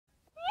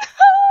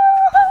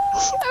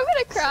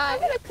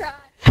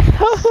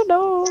Oh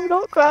no,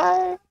 don't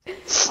cry.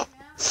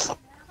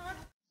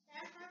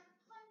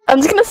 I'm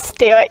just gonna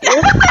stare at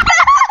you.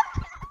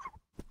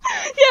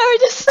 Yeah, we're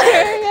just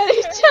staring at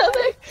each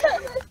other.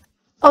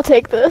 I'll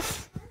take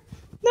this.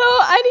 No,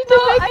 I need to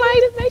make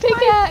my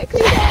pickaxe.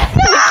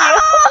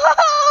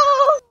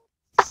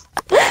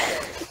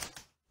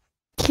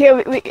 No!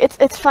 Here,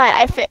 it's fine.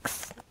 I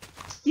fix.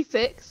 You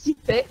fix? You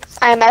fix?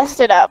 I messed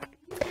it up.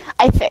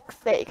 I fix.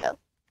 There you go.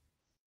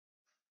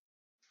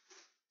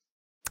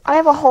 I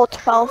have a whole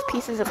 12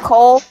 pieces of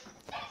coal.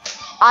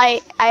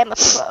 I am a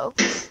pro.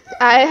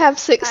 I have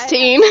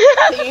 16.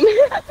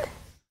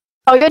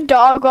 Oh, you're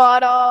dog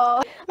water.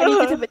 I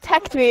need you to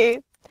protect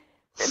me.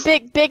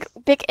 Big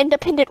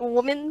independent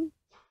woman.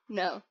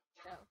 No.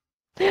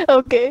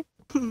 Okay.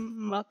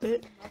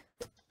 Muppet.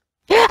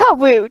 How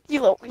rude.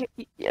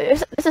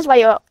 This is why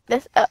you're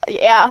this.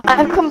 Yeah.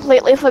 I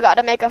completely forgot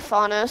to make a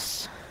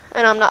furnace,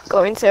 and I'm not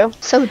going to.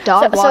 So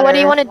dog water. So what do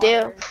you want to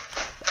do?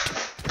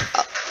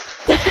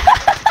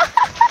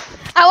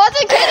 I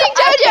wasn't kidding,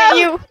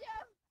 Jojo.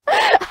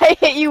 I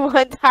hit you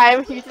one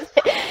time,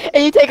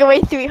 and you take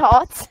away 3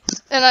 hearts.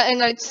 And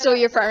I steal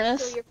your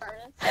furnace.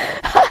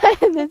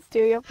 And then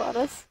steal your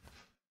furnace.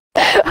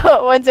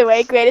 One's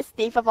away, greatest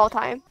thief of all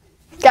time.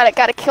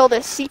 Gotta kill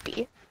this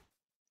CP.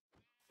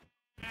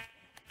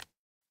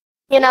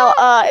 You know,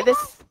 I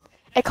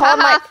call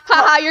my.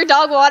 Haha, your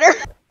dog water.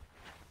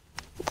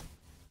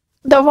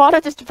 The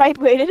water just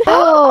vibrated.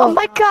 Oh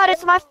my god,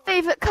 it's my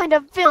favorite kind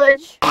of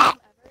village.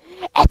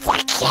 It's a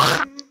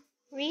cat.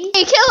 Hey,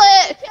 kill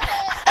it!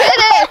 Get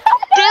it!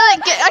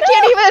 I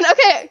can't even.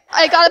 Okay,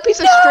 I got a piece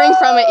of string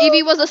from it.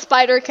 Evie was a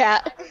spider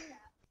cat.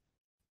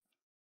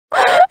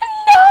 No!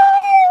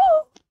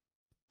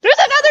 There's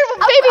another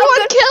baby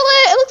one. Kill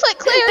it! It looks like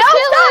Claire. No,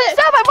 kill it!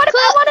 Stop! I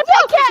want a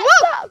big cat.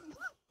 Stop.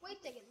 Wait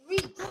a second,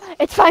 read.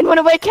 It's fine. Run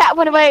away, cat.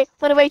 Run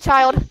away,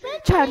 child.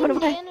 Child, run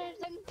away.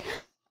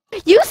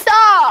 You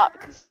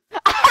suck.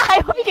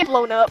 I hope you get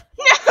blown up.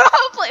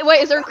 No,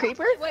 wait, is there a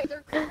creeper?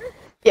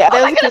 Yeah,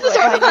 Oh my there's goodness, a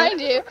they're creeper behind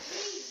behind you.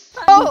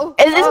 Oh,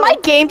 Is my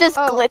game just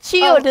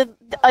glitchy or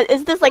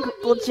is this like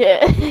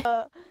legit?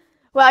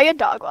 Wow, you're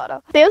dog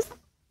water. There's.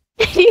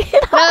 no,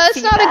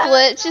 it's not a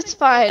glitch. It's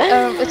fine.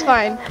 It's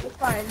fine.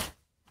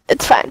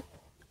 It's fine.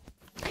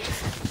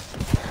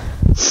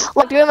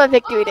 Like doing my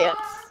victory dance.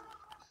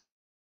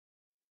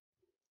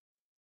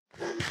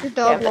 Your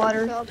dog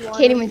water.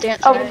 Can't even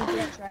dance. Oh.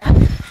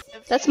 Right.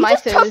 That's my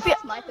food.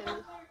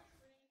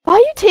 Why are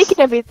you taking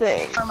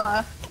everything?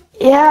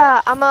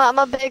 Yeah, I'm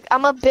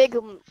a big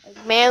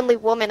manly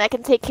woman. I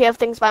can take care of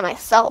things by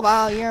myself.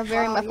 Wow, you're a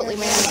very muffly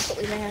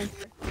man.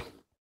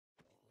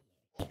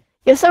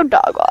 You're so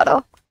dog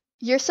water.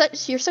 You're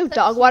so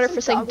dog water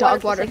for saying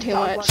dog water too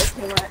much.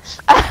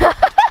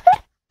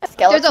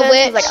 There's a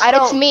witch. Like, I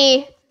don't. It's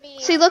me.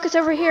 See, look, it's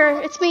over here.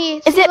 It's me.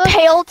 Is it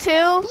pale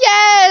too?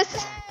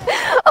 Yes.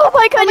 Oh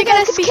my god! Oh my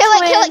goodness!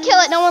 Kill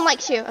it! No one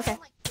likes you. Okay.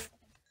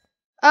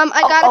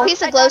 I got a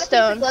piece of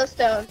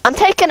glowstone. I'm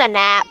taking a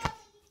nap.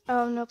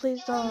 Oh no!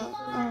 Please don't.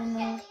 Oh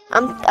no.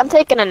 I'm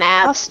taking a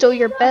nap. I'll steal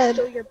your bed.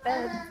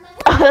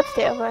 Oh, that's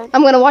terrifying.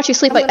 I'm gonna watch you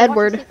sleep like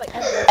Edward.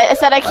 I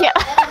said I can't.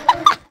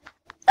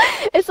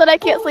 It said I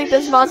can't sleep.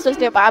 There's monsters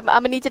nearby. I'm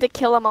gonna need you to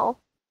kill them all.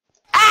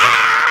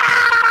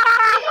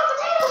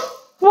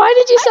 Why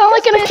did you sound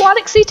like an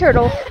aquatic sea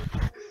turtle?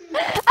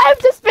 I've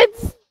just been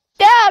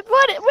stabbed.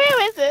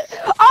 Where is it?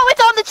 Oh,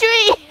 it's on the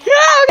tree.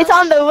 It's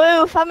on the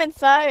roof. I'm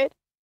inside.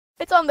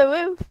 It's on the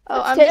roof.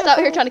 Oh, I'm just out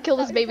here trying to kill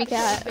this baby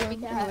cat.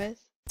 Anyways.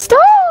 Stop!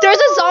 There's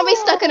a zombie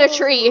stuck in a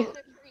tree.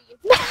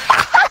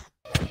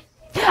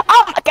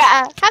 Oh my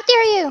god! How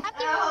dare you?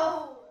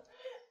 No.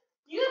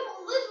 You have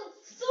a little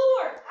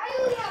sword. I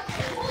only have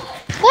one.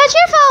 That's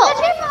your fault.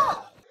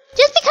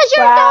 Just because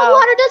you're a dog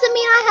water doesn't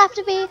mean I have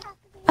to be.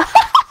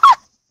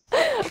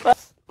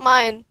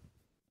 Mine.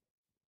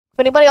 If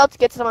anybody else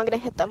gets them, I'm gonna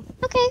hit them.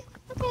 Okay.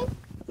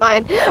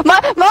 Mine.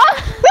 Mine.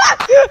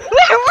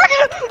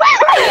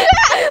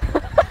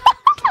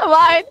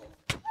 Mine.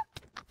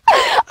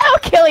 I'll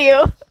kill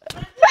you.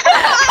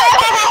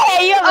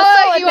 Hey, you have a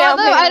sword you want now,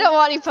 them? man. I don't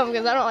want any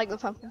pumpkins. I don't like the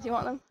pumpkins. You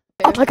want them?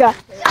 Oh my god.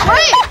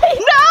 Wait!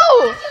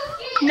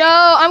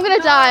 No, I'm gonna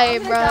die,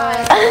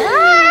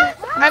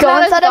 bro. Go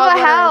inside of a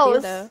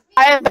house.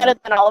 I am better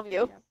than all of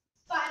you.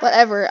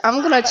 Whatever.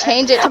 I'm gonna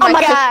change it to Oh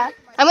my god.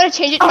 I'm gonna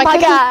change it to Oh my my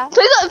cousin. god.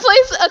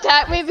 Please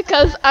attack me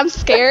because I'm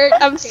scared.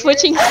 I'm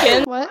switching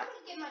skin. What?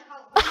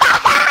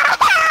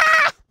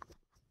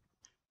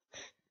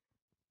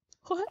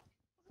 What?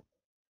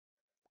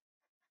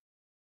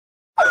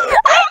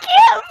 I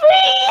can't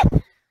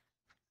breathe.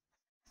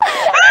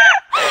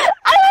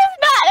 I was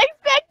not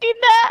expecting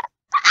that.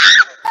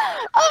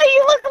 Oh,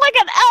 you look like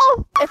an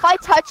elf. If I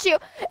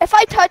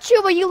touch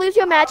you, will you lose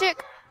your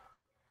magic?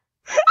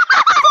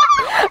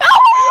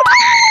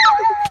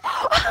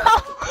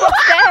 I'm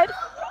dead.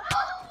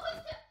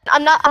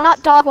 I'm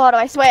not dog water,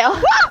 I swear.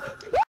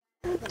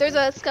 There's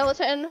a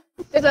skeleton.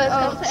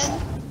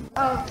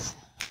 Oh.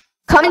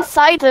 Come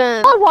inside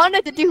then. All I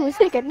wanted to do was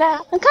take a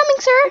nap. I'm coming,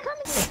 sir.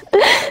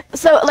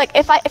 So, like,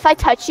 if I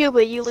touch you,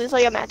 will you lose all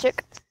your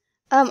magic?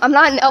 I'm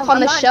not an elf on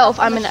the shelf.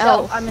 I'm an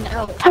elf.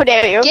 How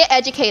dare you? Get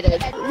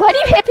educated. Why do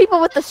you hit people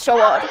with the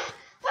sword?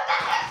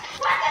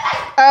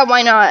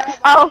 Why not?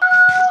 Oh.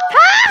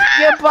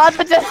 Your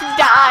brother just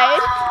died.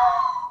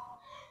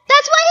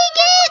 That's what he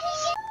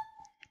gets!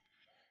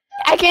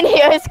 I can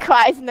hear his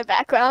cries in the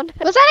background.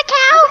 Was that a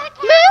cow?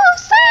 Move,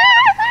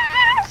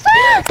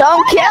 sir!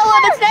 Don't kill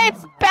her. His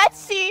name's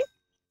Betsy.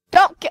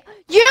 Don't kill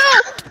you.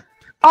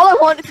 All I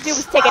wanted to do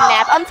was take a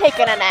nap. I'm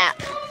taking a nap.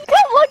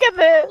 Come look at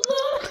this.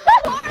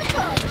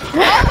 Were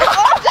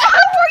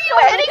you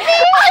hitting me?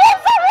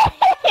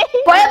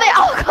 Why are they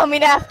all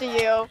coming after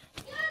you?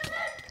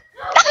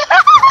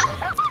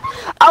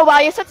 Oh wow,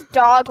 you're such a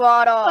dog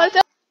water.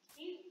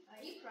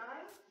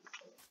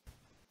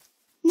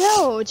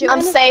 No,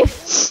 Joanna's... I'm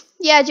safe.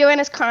 Yeah,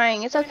 Joanna's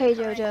crying. It's okay,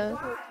 Jojo.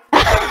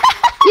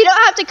 You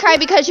don't have to cry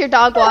because you're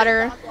dog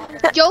water.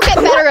 You'll get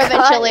better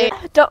eventually.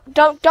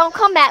 Don't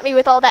come at me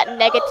with all that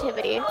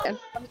negativity.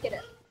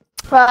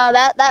 Well,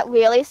 that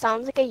really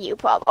sounds like a you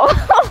problem.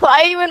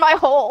 Why are you in my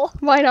hole?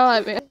 Why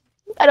not, man?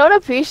 I don't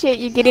appreciate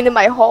you getting in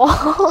my hole.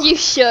 You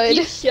should.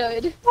 You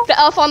should. The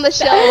elf on the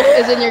shelf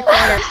is in your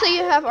corner. So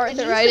you have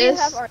arthritis.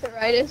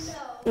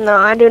 No,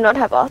 I do not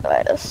have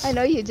arthritis. I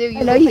know you do.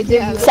 I know you do.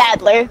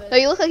 Sadly. No,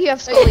 you look like you have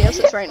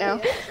scoliosis right now.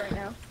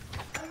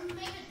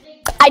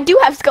 I do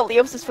have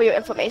scoliosis for your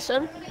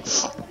information.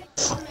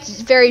 It's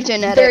very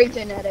genetic.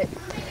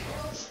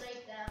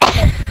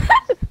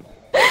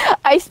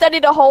 I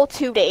studied a whole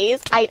 2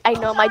 days. I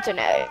know my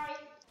genetic.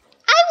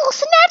 I will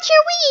snatch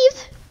your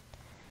weave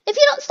if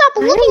you don't stop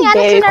looking at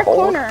us in our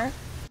corner.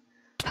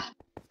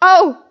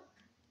 Oh!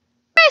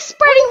 You're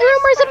spreading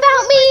rumors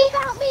about me.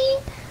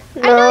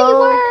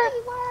 No.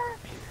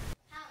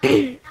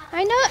 I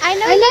know you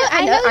were.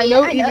 I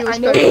know Evie was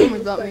spreading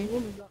rumors about me.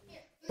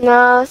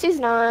 No, she's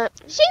not.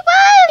 She was!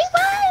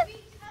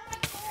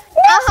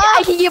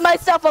 I can give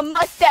myself a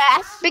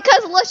mustache.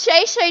 Because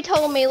LaShay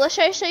told me.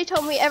 LaShay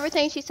told me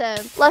everything she said.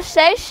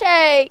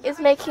 LaShay is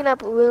making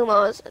up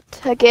rumors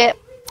to get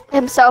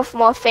himself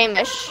more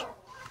famous.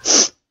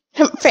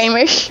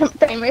 Famous.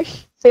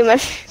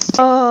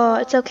 Oh,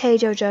 it's okay,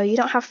 Jojo. You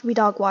don't have to be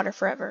dog water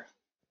forever.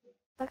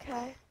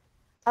 Okay.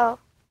 Oh.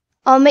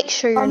 I'll make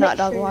sure you're not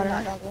dog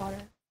water.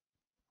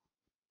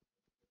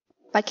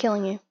 By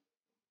killing you.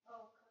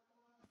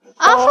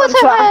 I'm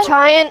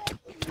trying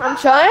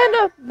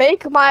to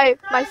make my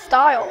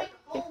style.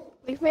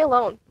 Leave me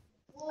alone.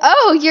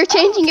 Oh, you're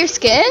changing your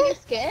skin?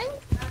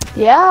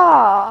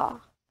 Yeah.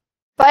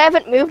 But I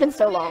haven't moved in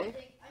so long.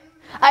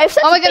 I have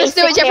such Oh my goodness,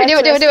 do it, Jeffrey, do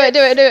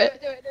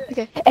it.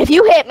 Okay. If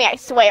you hit me, I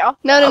swear.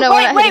 No, Wait.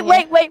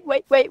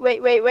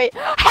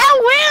 How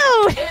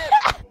rude!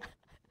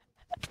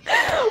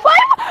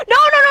 What? No,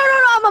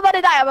 I'm about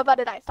to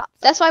die. Stop.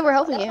 That's why we're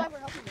helping you.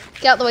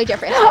 Get out the way,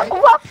 Jeffrey.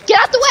 What? Get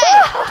out the way!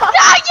 No,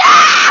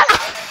 yeah!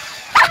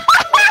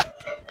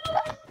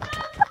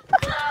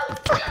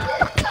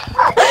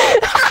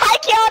 I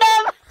killed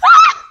him!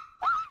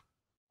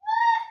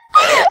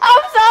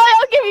 I'm sorry,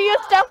 I'll give you your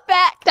stuff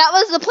back. That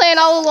was the plan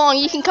all along.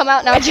 You can come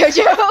out now,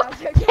 Jojo.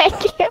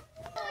 Thank you.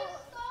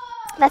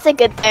 That's a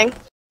good thing.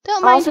 Don't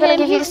I'm mind also gonna him.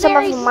 give you He's some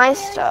very of my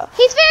stuff.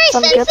 He's very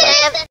Some good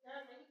sensitive.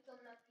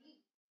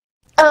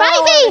 Oh,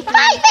 Fight me!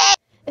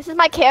 This is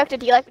my character.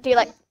 Do you like?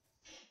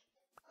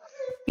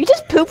 You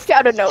just pooped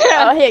out of nowhere.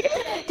 Oh, here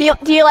you go.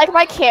 Do you like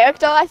my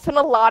character? I spent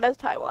a lot of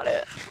time on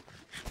it.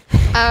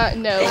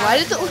 No. Why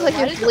does it look like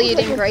you're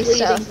bleeding gray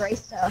stuff?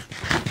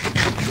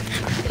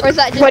 Or is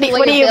that just What the do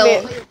way you you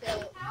mean?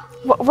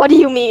 What do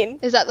you mean?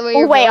 Is that the way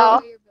you're Where?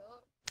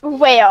 built?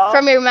 Where?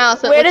 From your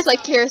mouth, it Where looks does-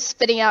 like you're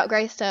spitting out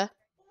gray stuff.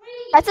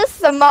 That's a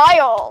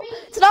smile.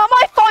 It's not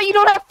my fault you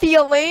don't have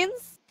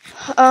feelings.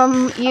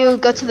 You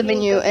go to the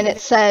menu and it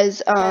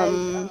says,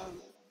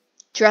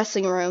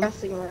 dressing room.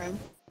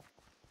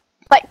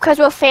 Like, cause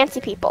we're fancy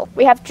people.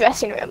 We have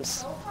dressing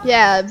rooms.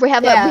 Yeah, we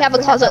have a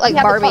closet like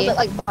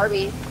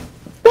Barbie.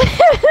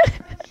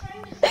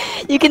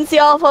 You can see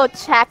all of our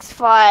checks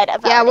fried.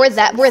 Yeah, we're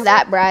that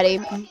bratty.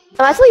 I'm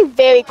actually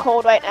very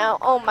cold right now.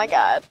 Oh my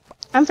god.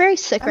 I'm very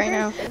sick right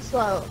now.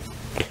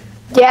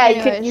 Yeah,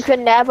 Anyways. you could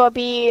never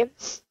be.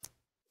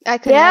 I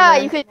could Yeah,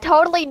 never. you could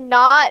totally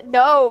not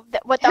know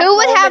what the Who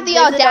would home have the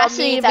invisible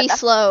audacity means to at be the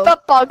slow?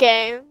 football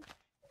game.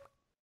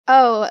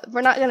 Oh,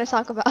 we're not gonna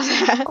talk about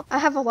that. I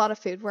have a lot of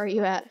food. Where are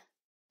you at?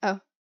 I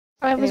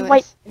was Anyways.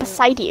 right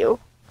beside you.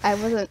 I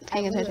wasn't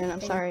paying attention.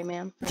 I'm sorry,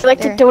 ma'am. Would you like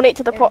to donate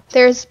to the poor?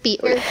 There's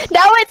beetroot.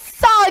 Now it's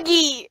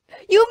soggy.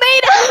 You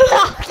made it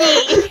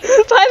soggy.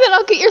 Bye, then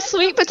I'll get your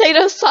sweet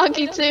potatoes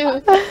soggy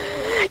too. No.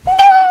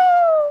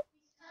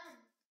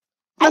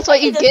 That's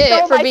what you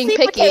get for being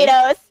picky.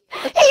 Potatoes.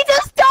 He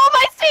just stole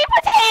my sweet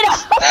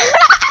potatoes.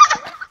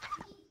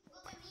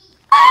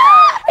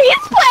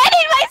 He's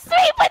planting my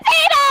sweet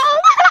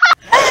potatoes.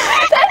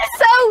 That's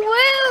so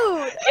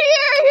rude.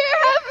 Here,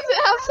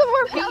 have some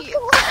more beets.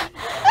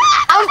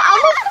 I'm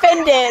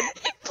offended.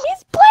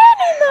 He's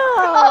planting them.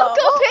 Oh,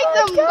 go pick my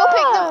them. Go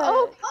pick them. God. Oh,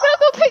 no,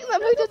 go pick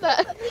them. Who did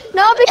that?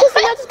 No, because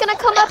they're just gonna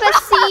come up as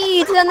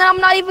seeds, and then I'm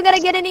not even gonna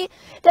get any.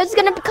 Those are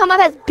gonna come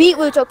up as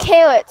beetroots or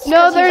carrots.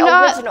 No, 'cause they're he's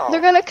not. original.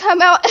 They're gonna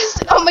come out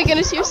as. Oh my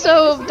goodness, you're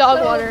so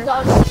dog water.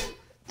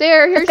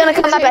 There, here's It's gonna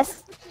your come up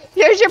as.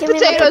 Here's your Give me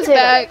my potatoes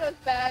potato.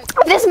 back.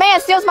 This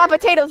man steals my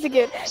potatoes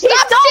again. He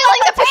Stop stole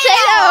stealing my the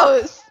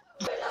potatoes!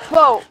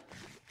 Whoa.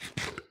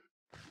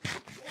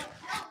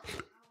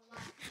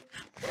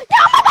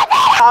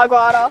 Dog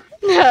water.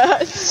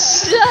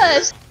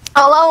 Shush.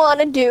 All I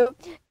wanna do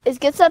is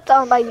get stepped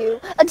on by you.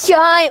 A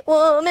giant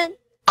woman.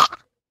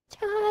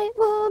 Giant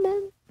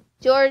woman.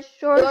 George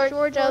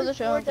has a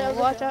show.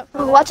 Watch out.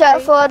 Watch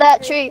out for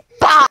that tree.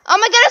 Bah! Oh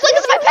my goodness, look,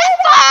 it's my pet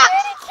fox!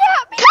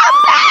 Come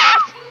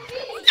back!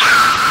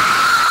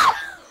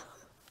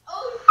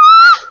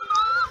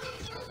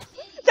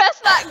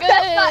 That's not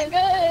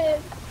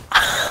good.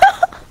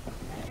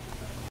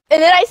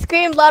 And then I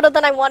screamed louder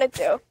than I wanted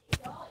to.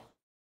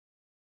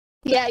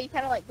 Yeah, you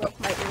kind of like broke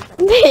my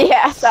eardrum.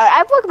 Yeah, sorry.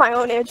 I broke my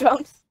own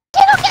eardrums.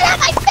 You don't get out of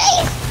my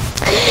face!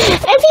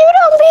 If you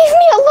don't leave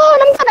me alone,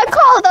 I'm gonna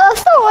call the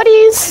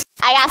authorities.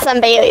 I got some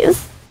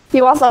berries.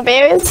 You want some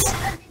berries?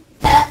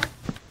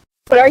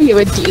 What are you,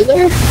 a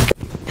dealer?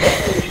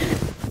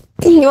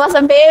 You want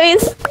some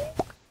berries?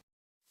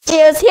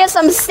 Here's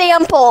some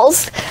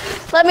samples.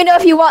 Let me know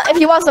if you want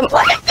some.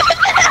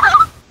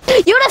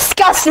 You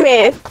disgust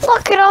me.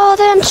 Look at all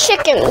them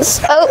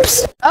chickens.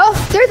 Oops. Oh,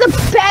 there's a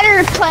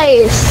better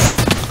place.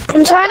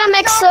 I'm trying to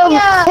make some.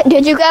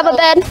 Did you grab a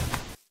bed?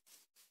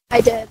 I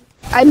did.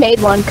 I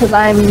made one because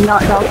I'm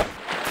not dog.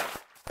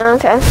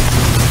 Okay.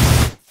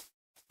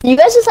 You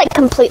guys just like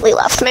completely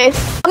left me.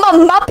 I'm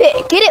a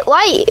Muppet. Get it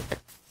right.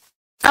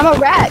 I'm a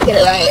rat. Get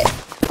it right.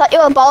 Thought you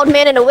were a bald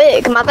man in a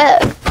wig. My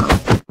bad.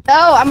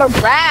 No, I'm a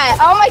rat.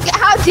 Oh my god,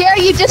 how dare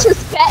you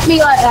disrespect me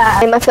like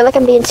that? I feel like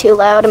I'm being too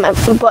loud and my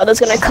brother's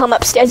gonna come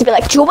upstairs and be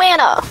like,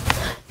 Joanna,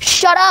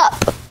 shut up.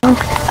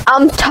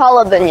 I'm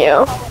taller than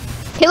you.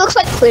 He looks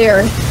like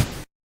Clear.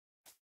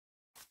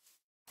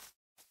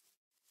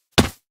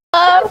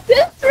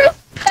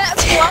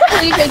 Disrespectful.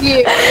 I'm leaving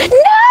you.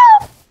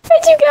 No!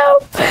 Where'd you go?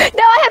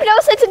 No, I have no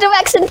sense of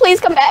direction. Please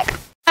come back.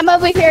 I'm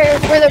over here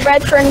where the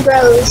red fern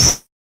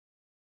grows.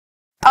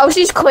 Oh,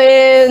 she's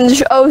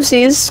cringe. Oh,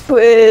 she's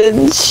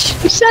cringe.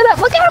 Shut up.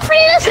 Look at how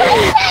pretty this is.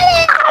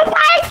 Oh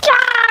my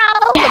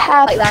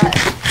god! Like that.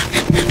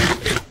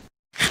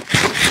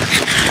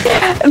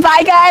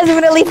 Bye, guys. I'm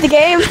gonna leave the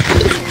game.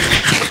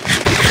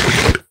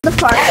 The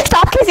park.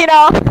 Stop kissing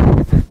off.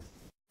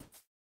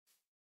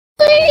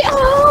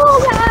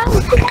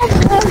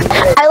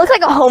 I look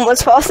like a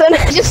homeless person.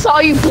 I just saw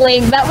you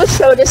blink. That was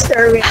so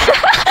disturbing.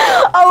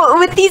 Oh,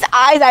 with these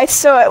eyes, I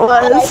saw it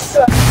was.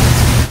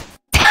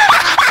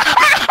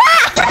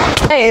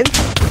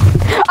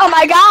 Oh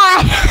my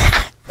god!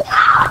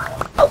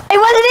 It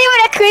wasn't even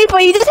a creeper.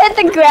 You just hit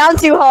the ground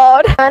too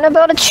hard. I'm trying to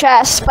build a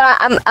chest, but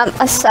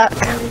I suck.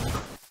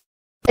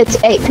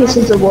 It's 8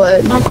 pieces of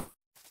wood.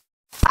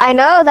 I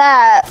know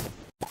that.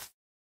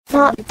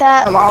 Not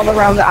that. I'm all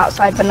around the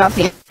outside, but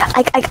nothing.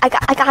 I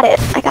got it.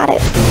 I got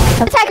it.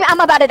 Attack me! I'm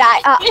about to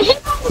die.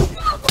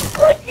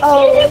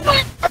 Oh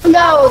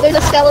no! There's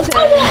a skeleton.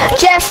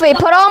 Jeffrey,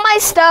 put all my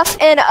stuff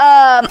in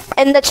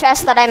the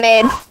chest that I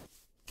made.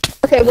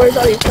 Okay, where's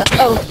all your stuff?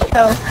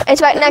 Oh,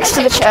 It's right next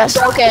to the chest.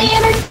 okay.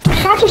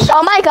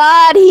 Oh my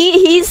god,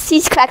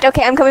 he's cracked.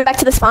 Okay, I'm coming back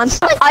to the spawn.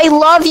 I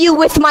love you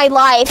with my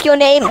life. Your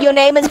name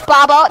is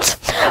Bobot.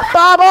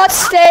 Bobot,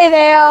 stay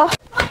there.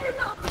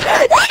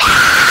 Why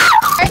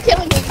are you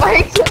killing me? Why are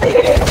you killing me?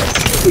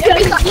 You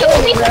gotta stop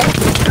killing me, bro.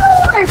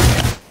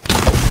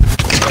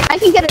 I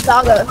can get a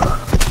doggo.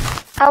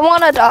 I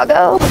want a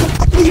doggo.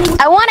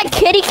 I want a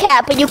kitty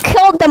cat, but you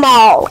killed them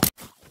all.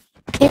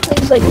 Can you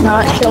please like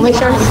not kill me,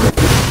 sir?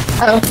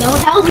 Oh, no.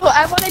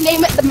 I want to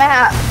name it the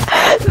map.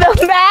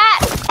 The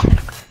mat.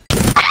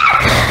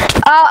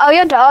 Oh,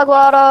 you're dog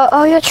water.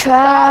 Oh, you're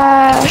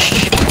trash.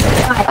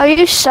 Oh,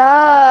 you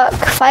suck.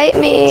 Fight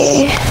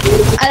me.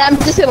 And I'm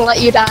just gonna let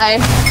you die.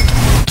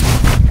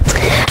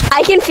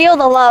 I can feel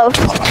the love.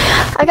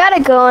 I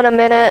gotta go in a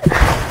minute.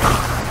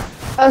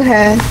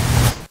 Okay.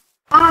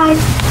 Bye.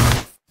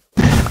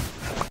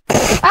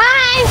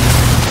 Bye.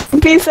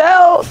 Peace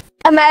out.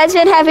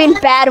 Imagine having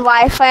bad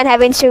Wi-Fi and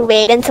having to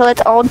wait until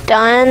it's all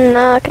done.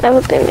 No, it could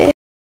never be me.